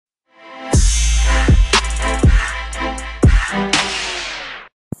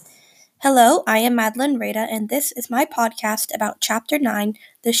Hello, I am Madeline Rada, and this is my podcast about Chapter 9,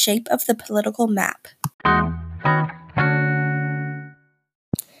 The Shape of the Political Map.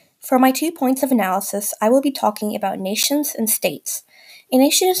 For my 2 points of analysis, I will be talking about nations and states. A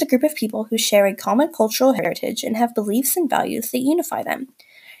nation is a group of people who share a common cultural heritage and have beliefs and values that unify them.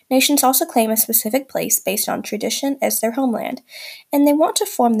 Nations also claim a specific place based on tradition as their homeland, and they want to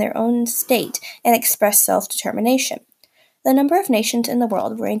form their own state and express self-determination. The number of nations in the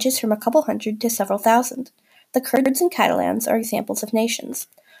world ranges from a couple hundred to several thousand. The Kurds and Catalans are examples of nations.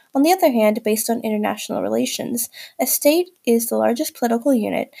 On the other hand, based on international relations, a state is the largest political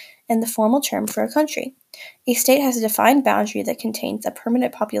unit and the formal term for a country. A state has a defined boundary that contains a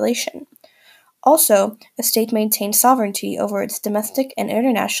permanent population. Also, a state maintains sovereignty over its domestic and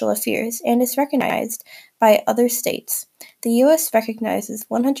international affairs and is recognized by other states. The U.S. recognizes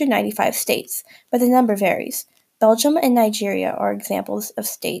 195 states, but the number varies. Belgium and Nigeria are examples of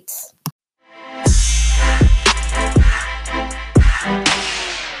states.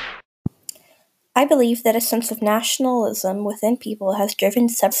 I believe that a sense of nationalism within people has driven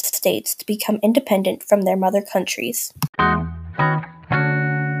several states to become independent from their mother countries.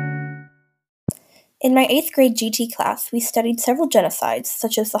 In my 8th grade GT class, we studied several genocides,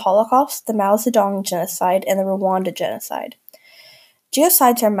 such as the Holocaust, the Mao Zedong genocide, and the Rwanda genocide.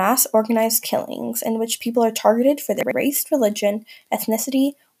 Genocides are mass organized killings in which people are targeted for their race, religion,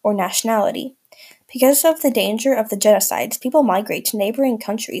 ethnicity, or nationality. Because of the danger of the genocides, people migrate to neighboring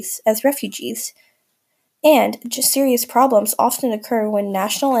countries as refugees. And serious problems often occur when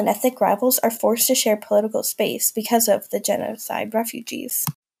national and ethnic rivals are forced to share political space because of the genocide refugees.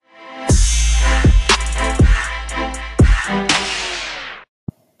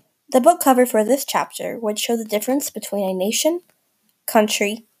 The book cover for this chapter would show the difference between a nation,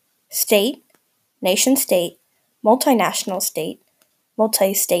 country, state, nation-state, multinational state,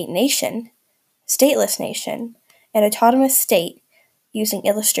 multi-state nation, stateless nation, and autonomous state using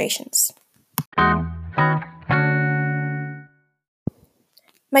illustrations.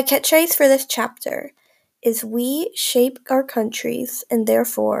 My catchphrase for this chapter is "We shape our countries, and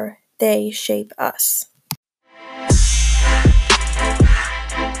therefore they shape us."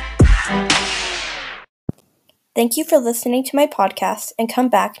 Thank you for listening to my podcast, and come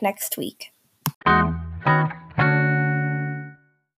back next week.